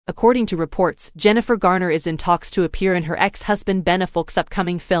According to reports, Jennifer Garner is in talks to appear in her ex-husband Ben Affleck's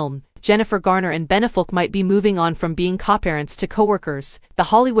upcoming film. Jennifer Garner and Ben Affleck might be moving on from being co-parents to co-workers.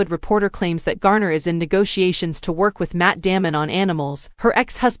 The Hollywood Reporter claims that Garner is in negotiations to work with Matt Damon on Animals, her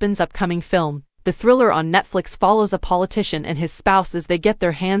ex-husband's upcoming film. The thriller on Netflix follows a politician and his spouse as they get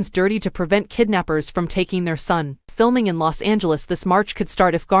their hands dirty to prevent kidnappers from taking their son. Filming in Los Angeles this March could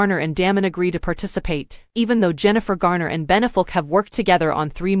start if Garner and Damon agree to participate. Even though Jennifer Garner and Ben Affleck have worked together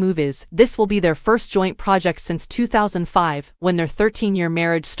on 3 movies, this will be their first joint project since 2005, when their 13-year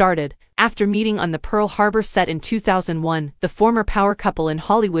marriage started. After meeting on the Pearl Harbor set in 2001, the former power couple in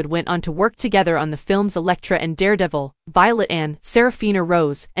Hollywood went on to work together on the films Elektra and Daredevil. Violet Ann, Serafina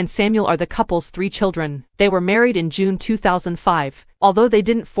Rose, and Samuel are the couple's 3 children. They were married in June 2005. Although they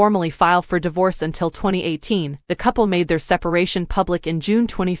didn't formally file for divorce until 2018, the couple made their separation public in June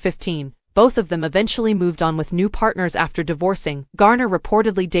 2015. Both of them eventually moved on with new partners after divorcing. Garner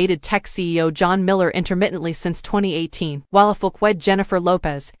reportedly dated tech CEO John Miller intermittently since 2018, while Affleck wed Jennifer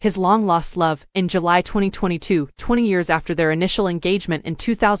Lopez, his long-lost love, in July 2022, 20 years after their initial engagement in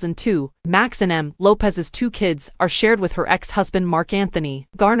 2002. Max and M, Lopez's 2 kids, are shared with her ex-husband Mark Anthony.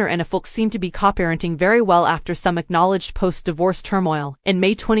 Garner and Affleck seem to be co-parenting very well after some acknowledged post-divorce turmoil. In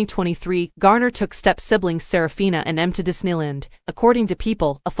May 2023, Garner took step-siblings Serafina and M to Disneyland. According to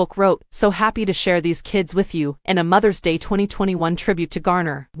People, Affleck wrote, "So happy to share these kids with you," in a Mother's Day 2021 tribute to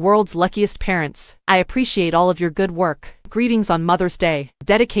Garner. "World's luckiest parents. I appreciate all of your good work. Greetings on Mother's Day,"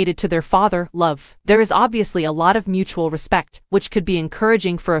 dedicated to their father, love. There is obviously a lot of mutual respect, which could be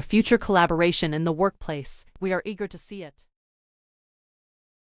encouraging for a future collaboration in the workplace. We are eager to see it.